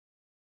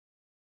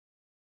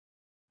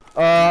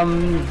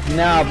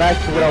Now back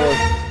to what I was.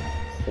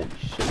 Holy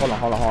shit! Hold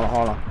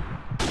on.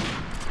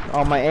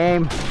 Oh, my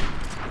aim.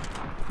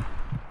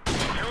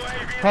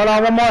 Hold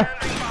on, one more.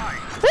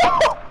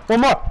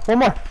 One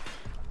more.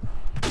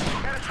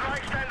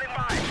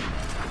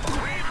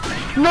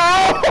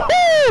 No!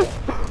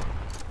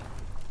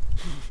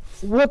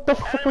 What the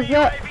fuck was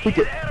that? Peek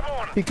it.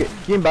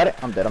 You ain't about it.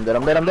 I'm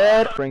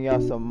dead. Bring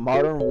y'all some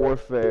Modern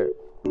Warfare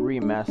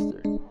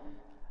Remastered.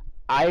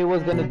 I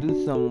was gonna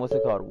do some, what's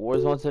it called,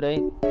 Warzone today,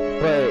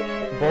 but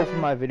both of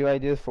my video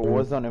ideas for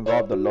Warzone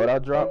involved the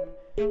loadout drop,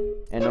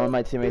 and knowing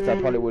my teammates, I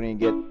probably wouldn't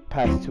get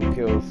past 2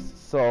 kills,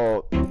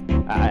 so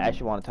I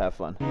actually wanted to have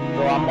fun. So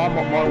I'm on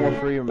Modern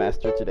Warfare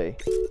Remastered today.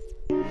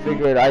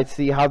 Figured I'd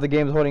see how the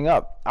game's holding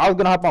up. I was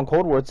gonna hop on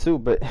Cold War too,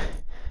 but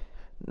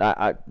no.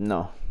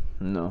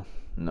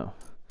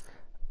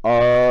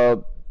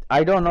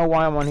 I don't know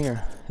why I'm on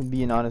here,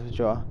 being honest with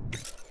y'all.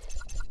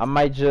 I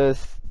might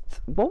just,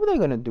 what were they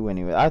gonna do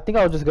anyway? I think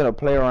I was just gonna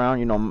play around,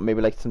 you know,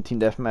 maybe like some team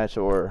deathmatch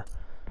or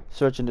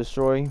search and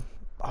destroy.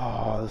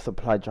 Oh, the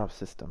supply drop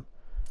system.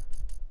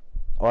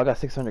 Oh, I got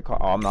 600 car.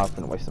 Oh, I'm not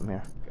gonna waste them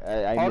here.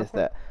 I missed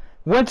that.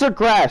 Winter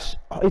crash.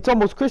 Oh, it's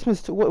almost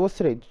Christmas. What's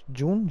today?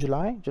 June?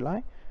 July?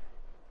 Let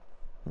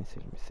me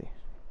see.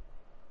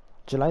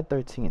 July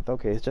 13th.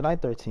 Okay, it's July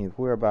 13th.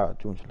 We're about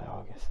June, July,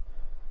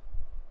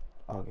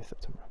 August,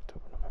 September,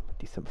 October, November,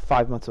 December.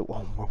 5 months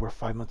away. Oh, we're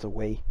 5 months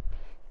away.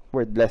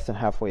 We're less than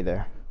halfway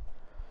there.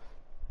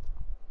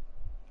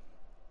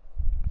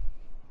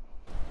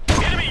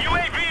 Enemy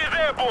UAV is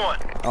airborne.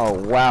 Oh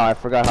wow, I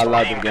forgot how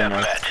loud this game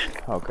was.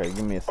 Okay,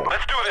 give me a sec.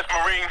 Let's do this,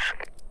 Marines.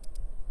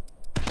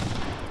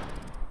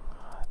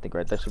 I think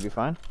right there should be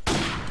fine.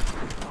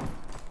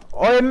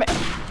 Oh,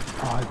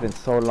 it's been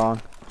so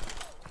long.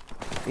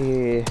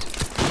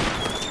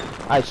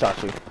 I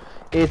shot you.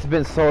 It's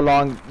been so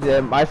long.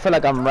 I feel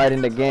like I'm right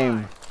in the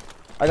game.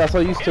 I got so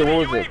used to,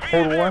 what was it,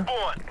 Cold War?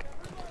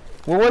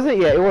 What was it?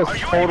 Yeah, it was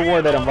Cold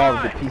War that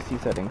involved the PC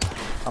settings.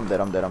 I'm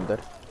dead.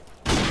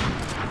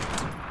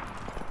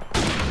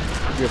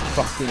 You're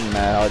fucking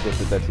mad. I just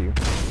did that to you.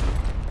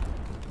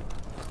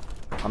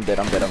 I'm dead.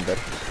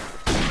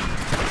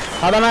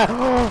 How did I?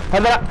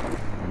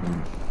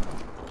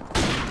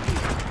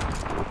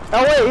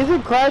 Oh wait, is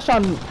it crash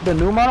on the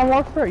new Modern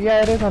Warfare?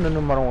 Yeah, it is on the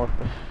new Modern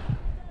Warfare.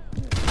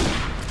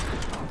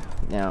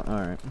 Yeah,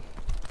 alright.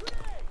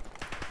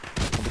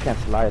 We can't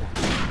slide.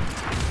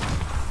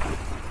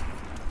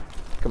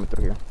 Coming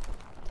through here.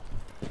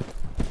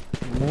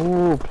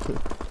 Move.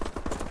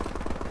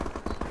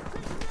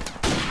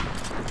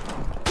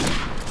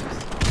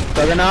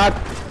 Juggernaut!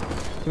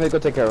 You may go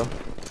take care of him.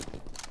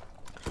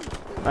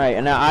 Alright,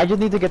 and now I just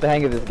need to get the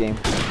hang of this game.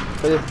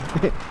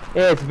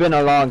 It's been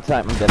a long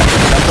time. I'm dead.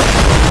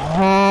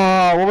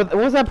 Oh, what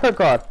was that perk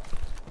called?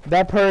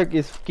 That perk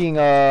is fucking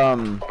Our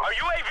UAV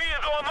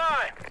is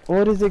online.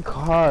 what is it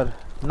called?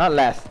 Not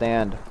Last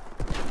Stand.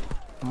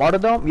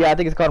 Martyrdom? Yeah, I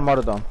think it's called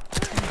Martyrdom.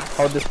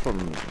 Hold this for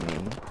me.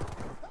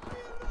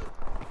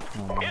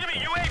 Oh,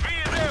 Enemy UAV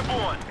is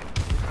airborne.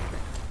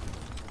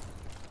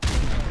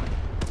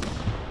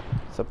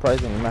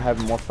 surprisingly, I might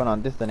have more fun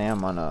on this than I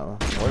am on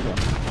Warzone.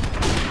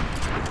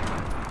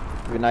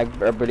 Even I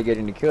barely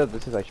getting the kills.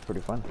 This is actually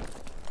pretty fun.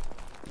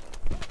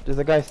 There's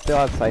a guy still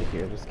outside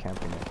here, just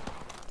camping it.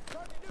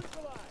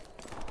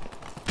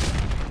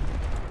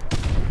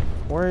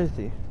 Where is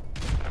he?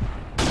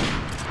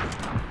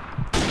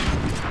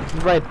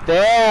 He's right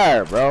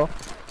there, bro.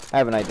 I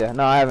have an idea.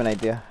 No, I have an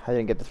idea. I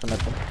didn't get this for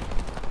nothing.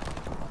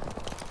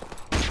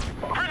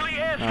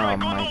 Oh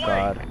my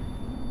god.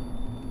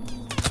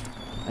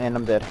 And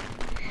I'm dead.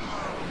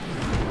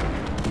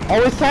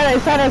 Oh, it's Santa!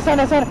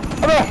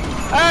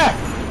 Ah!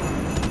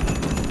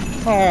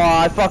 Oh,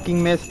 I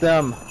fucking missed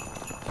them.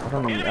 I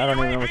don't even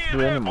know what to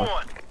do anymore.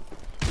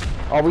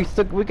 Oh, we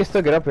can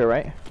still get up here,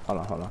 right? Hold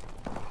on.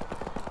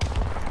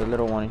 The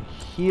little one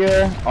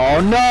here. Oh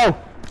no!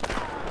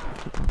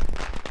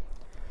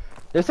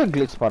 There's a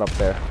glitch spot up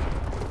there.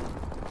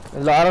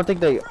 I don't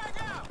think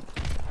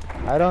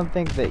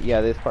that.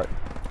 Yeah, this part.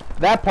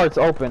 That part's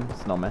open.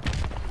 Snowman.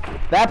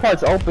 That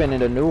part's open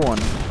in the new one.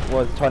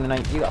 Was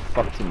 2019. You got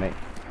fucked, teammate.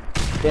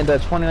 In the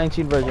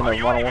 2019 version of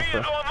Modern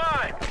Warfare.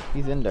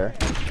 He's in there.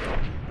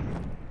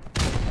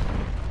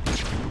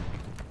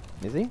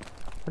 Is he?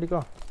 Where'd he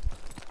go?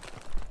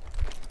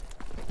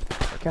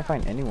 I can't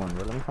find anyone,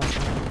 bro. Let me find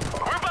someone.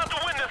 We're about to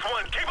win this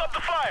one. Keep up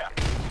the fire.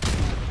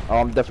 Oh,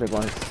 I'm definitely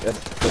going to search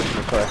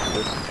the car after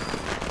this.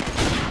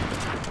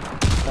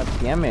 God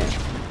damn it.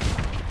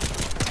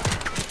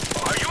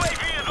 Our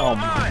UAV is Oh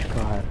my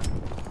god.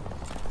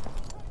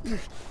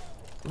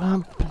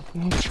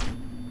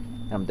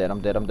 I'm dead.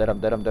 I'm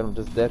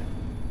just dead.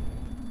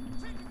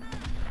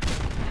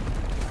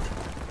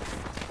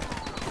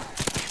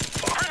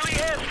 Friendly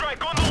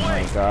airstrike on the Oh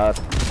way. my god.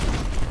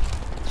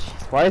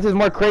 Jeez, why is this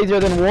more crazier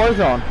than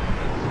Warzone?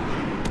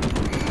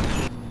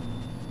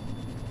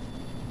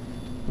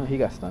 Oh, he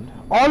got stunned.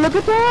 Oh, look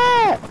at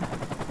that!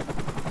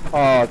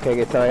 Oh,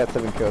 okay, so I got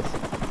 7 kills.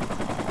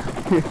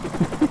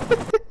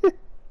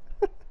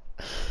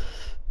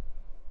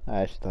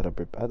 I actually thought I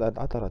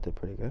thought I did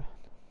pretty good.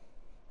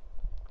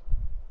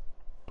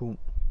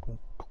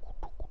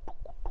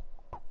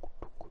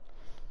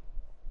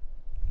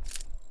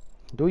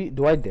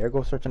 Do I dare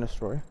go search and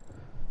destroy?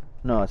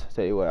 No, I'll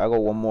tell you what, I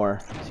go one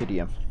more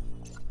CDM.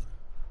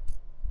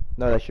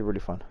 That's actually really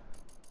fun.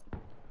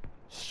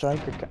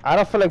 Striker, I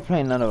don't feel like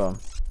playing none of them.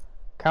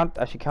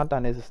 Actually,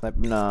 Countdown is a sniper.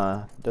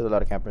 Nah, there's a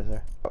lot of campers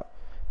there.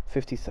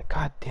 50 seconds.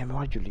 God damn it,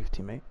 why'd you leave,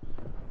 teammate?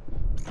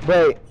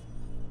 Wait.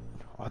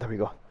 Oh, there we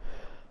go.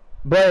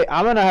 But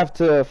I'm gonna have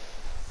to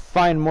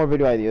find more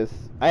video ideas.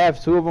 I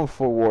have 2 of them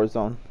for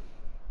Warzone.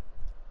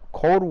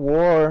 Cold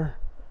War,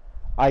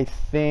 I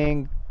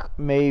think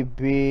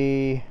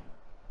maybe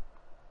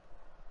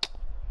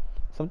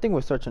something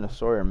with Search and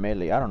Destroy or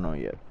Melee. I don't know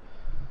yet.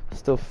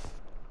 Still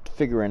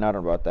figuring out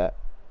about that.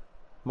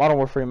 Modern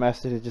Warfare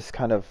Remastered is just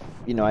kind of,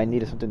 you know, I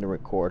needed something to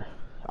record.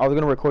 I was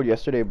gonna record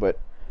yesterday, but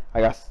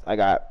I got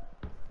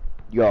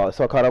y'all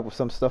so caught up with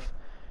some stuff,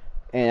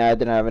 and I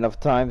didn't have enough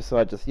time. So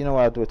I just, you know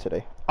what, I'll do it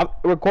today. I'm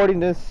recording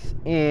this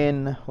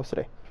in, what's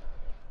today?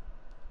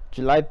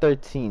 July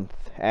 13th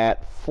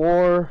at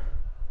 2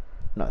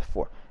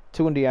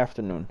 in the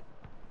afternoon.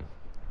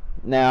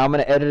 Now I'm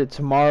gonna edit it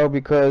tomorrow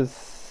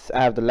because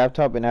I have the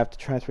laptop and I have to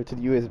transfer to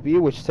the USB,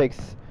 which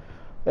takes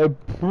a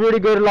pretty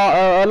good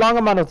long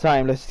amount of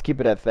time. Let's just keep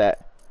it at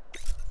that.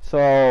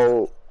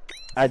 So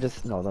I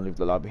just don't leave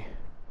the lobby.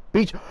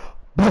 Beach.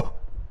 No,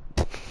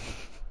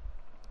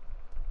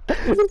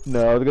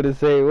 I was gonna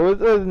say what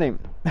was his name?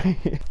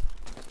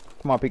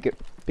 Come on, peek it.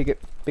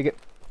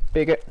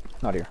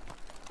 Not here.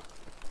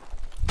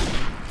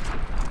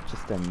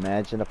 Just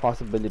imagine the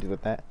possibility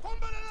with that.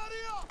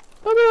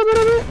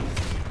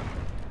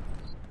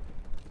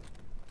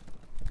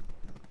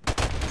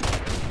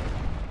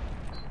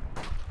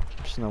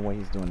 There's no way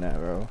he's doing that,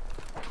 bro.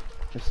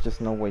 There's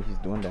just no way he's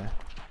doing that.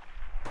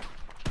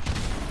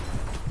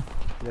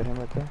 Is that him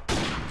right there?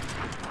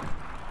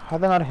 How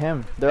they not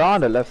him? They're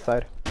on the left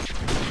side.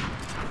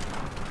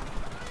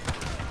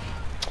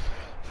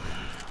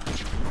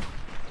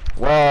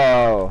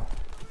 Whoa!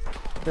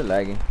 They're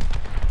lagging.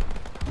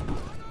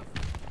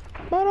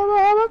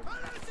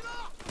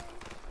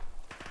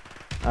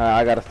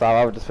 I gotta stop.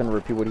 I was just finna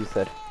repeat what he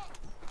said.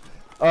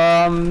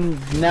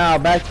 Now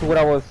back to what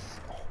I was.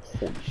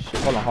 Holy shit!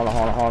 Hold on.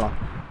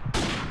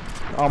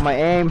 Oh, my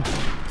aim.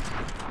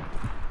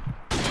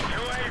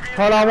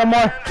 Hold on, one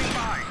more.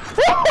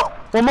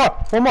 One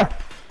more.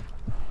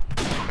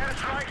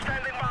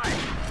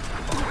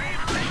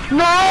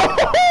 No!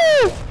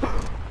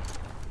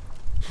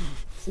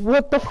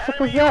 What the fuck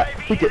was that?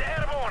 Peek it.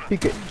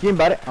 You ain't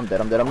about it. I'm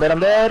dead.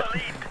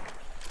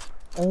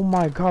 Oh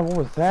my god, what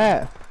was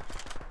that?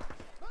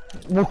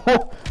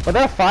 Whoa. Was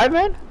that a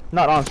 5-man?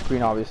 Not on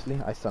screen, obviously.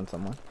 I stunned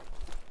someone.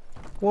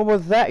 What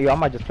was that? Yo, I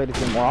might just play this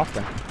game more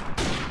often.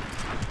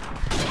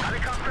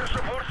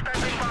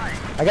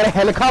 I got a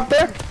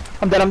helicopter?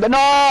 I'm dead. No!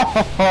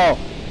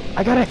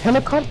 I got a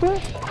helicopter?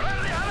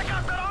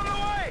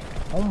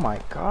 Oh my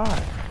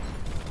god.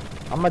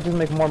 I might just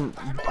make more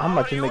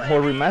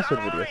remastered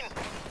videos.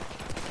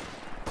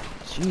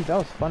 Jeez, that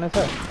was fun as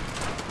hell.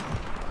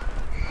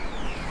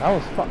 That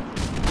was fun.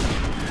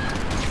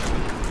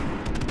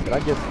 Did I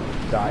just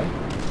die?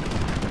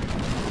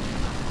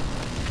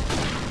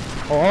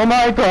 Oh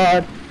my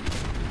god!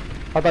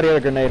 I thought he had a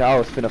grenade. I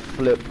was finna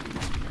flip.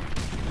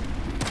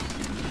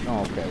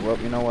 Oh, okay, well,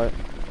 you know what?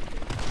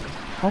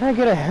 How did I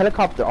get a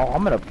helicopter? Oh,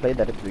 I'm gonna play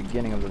that at the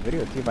beginning of the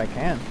video, see if I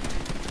can.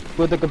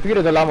 But the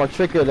computer's a lot more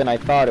trickier than I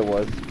thought it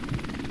was.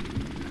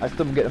 I'm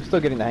still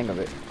getting the hang of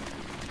it.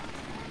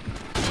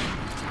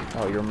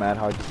 Oh, you're mad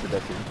how I just did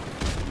that to you.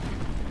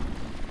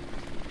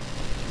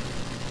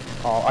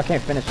 Oh, I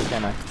can't finish it,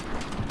 can I?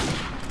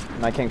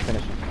 No, I can't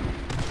finish it.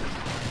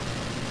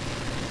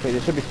 Wait,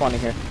 there should be spawning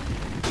here.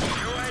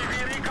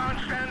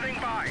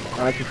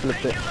 Unless he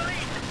flipped it.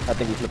 I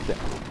think he flipped it.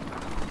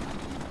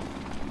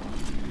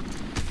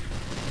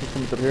 He's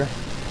coming through here.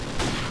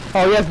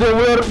 Oh yes, the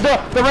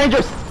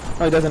Rangers!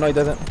 No, he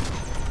doesn't.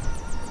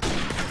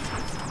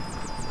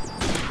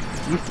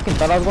 You fucking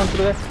thought I was going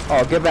through there?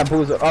 Oh, get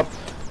bamboozled up.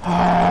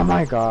 Oh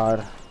my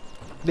god.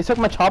 They took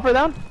my chopper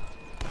down?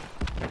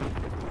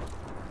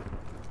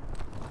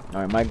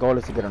 Alright, my goal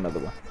is to get another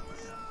one.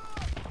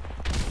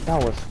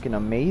 That was fucking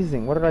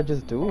amazing. What did I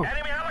just do?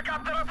 Enemy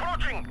helicopter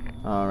approaching.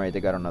 Alright, they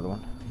got another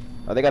one.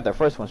 Oh, they got their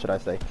first one, should I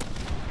say.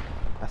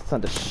 I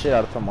stunned the shit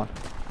out of someone.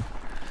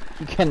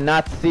 You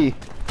cannot see.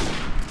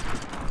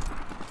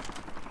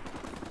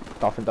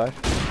 Dolphin dive.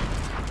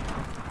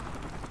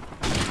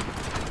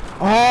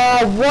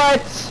 Oh,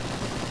 what?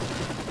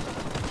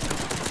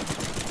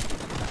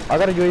 I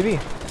got a UAV.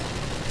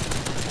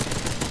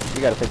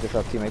 You gotta take this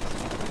out, teammates.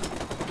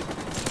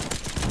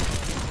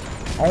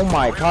 Oh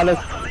my god,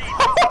 let's...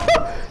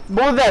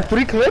 What was that,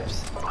 3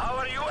 clips?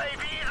 Our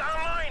UAV is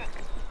online.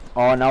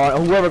 Oh, now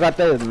whoever got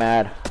that is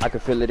mad. I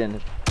could feel it in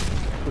it.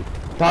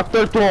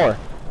 Dr. Thor.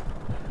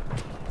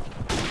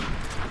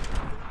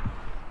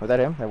 Was that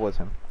him? That was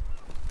him.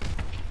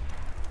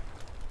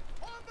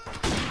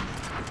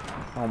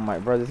 Oh my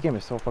bro, this game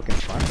is so fucking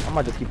fun. I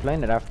might just keep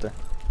playing it after.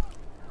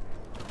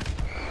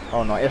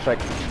 Oh no, airstrike.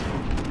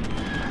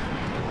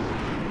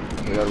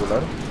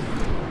 Reload.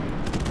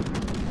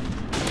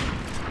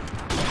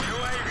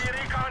 UAV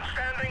recon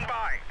standing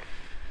by.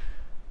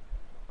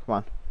 Come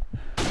on.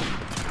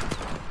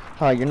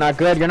 Oh, you're not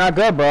good,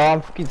 bro.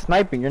 I'm fucking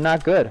sniping, you're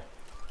not good.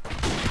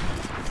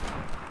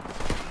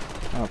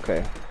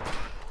 Okay.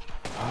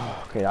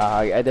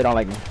 Okay, they don't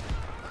like me.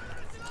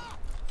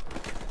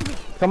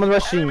 Someone's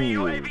rushing me.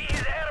 UAV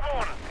is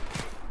airborne.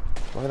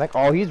 We're like,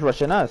 oh, he's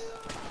rushing us.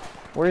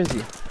 Where is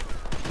he?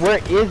 Where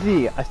is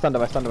he? I stunned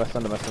him.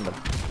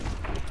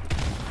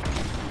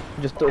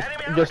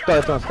 Just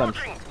start throwing stuns.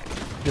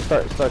 Just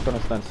start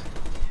throwing stuns.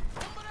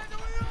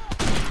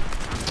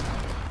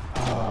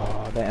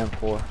 Oh, the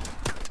M4.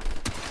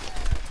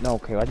 No,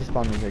 okay, I just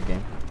spawned in here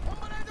game.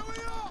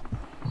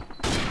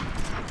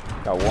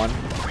 Got one.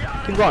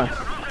 Keep going.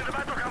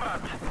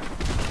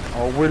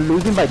 Oh, we're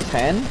losing by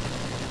 10?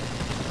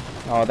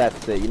 Oh,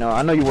 that's it. You know,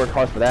 I know you worked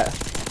hard for that.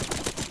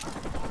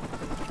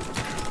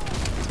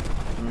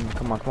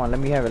 Come on. Let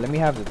me have this.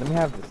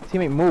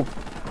 Teammate, move.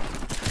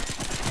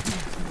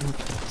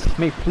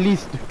 Teammate,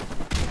 please.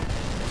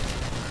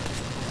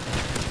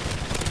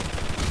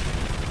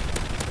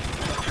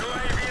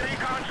 UAV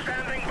recon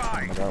standing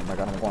by. Oh my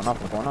god, I'm going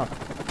off.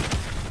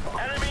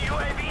 Enemy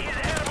UAV is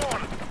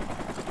airborne.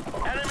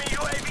 Enemy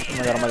UAV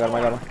is Oh my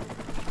god.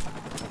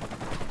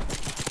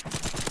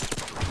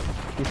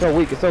 He's so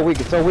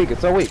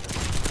weak.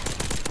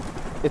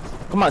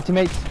 Come on,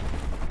 teammates.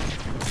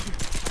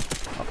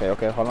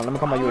 Okay, hold on. Let me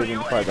call my UAV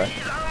before I die.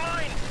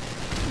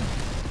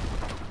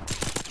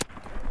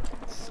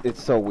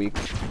 It's so weak.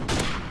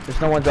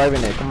 There's no one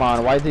driving it. Come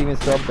on, why is it even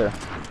still up there?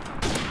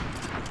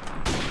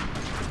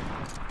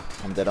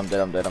 I'm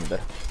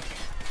dead.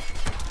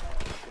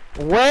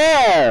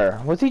 Where?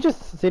 Was he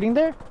just sitting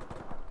there?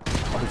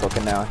 Oh, he's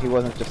okay now. He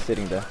wasn't just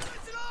sitting there.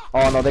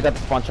 Oh no, they got the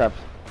spawn traps.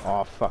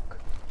 Oh fuck.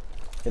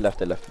 They left.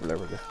 There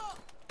we go.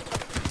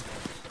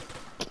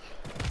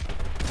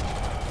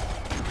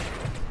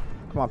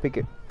 Come on, pick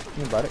it.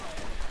 You got it.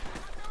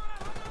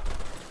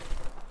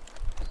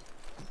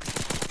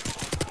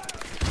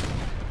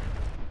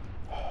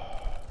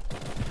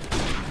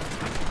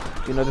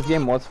 You know, this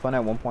game was fun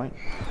at one point.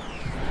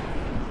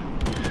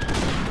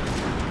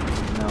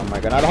 Oh my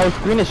god, now the whole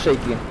screen is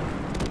shaking.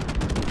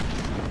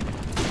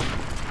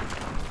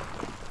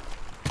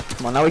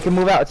 Come on, now we can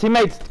move out.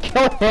 Teammates,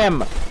 kill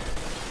him! Enemy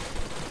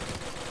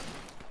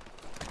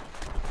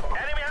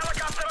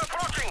helicopter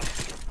approaching.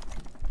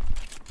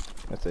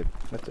 That's it.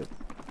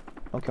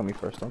 Don't kill me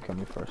first. Don't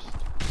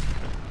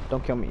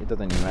kill me. It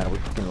doesn't even matter. We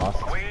fucking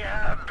lost. We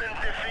have been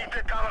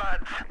defeated,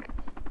 comrades.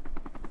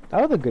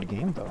 That was a good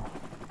game, though.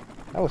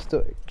 That was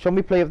still. Show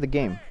me play of the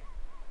game.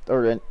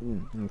 Or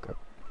okay.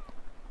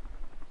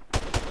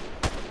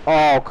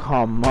 Oh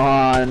come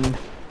on.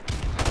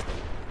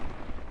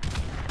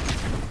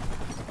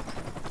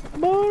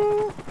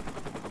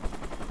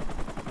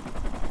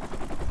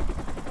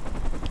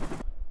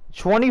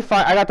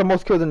 25. I got the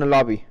most kills in the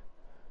lobby.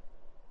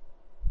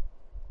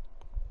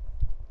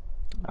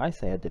 I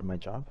say I did my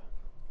job.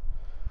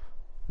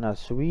 Now,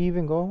 should we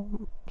even go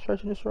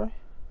search and destroy?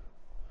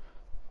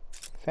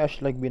 I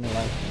actually like being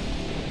alive.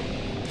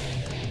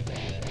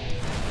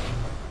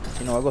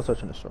 You know, I'll go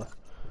search and destroy.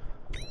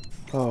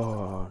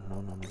 Oh,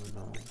 no.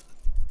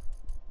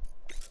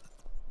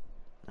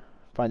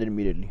 Find it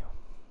immediately.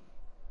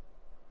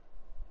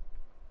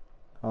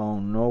 Oh,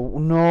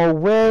 no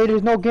way.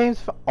 There's no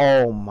games.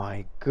 Oh,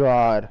 my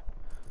God.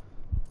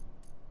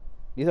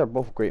 These are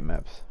both great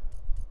maps.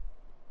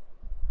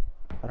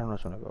 I don't know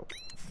which one to go.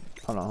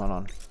 Hold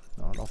on.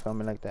 No, don't film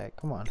me like that.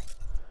 Come on.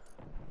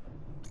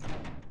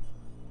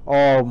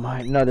 Oh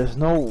my, no, there's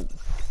no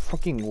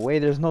fucking way.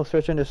 There's no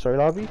search and destroy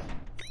lobby.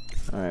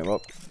 Alright,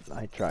 well,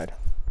 I tried.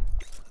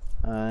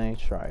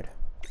 Let's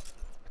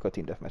go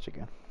team deathmatch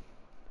again.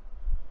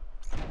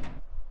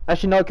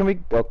 Actually, no, can we?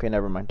 Okay,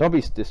 never mind. Don't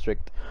be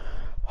district.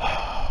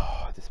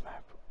 This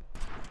map.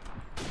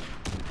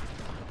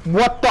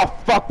 What the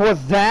fuck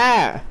was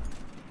that?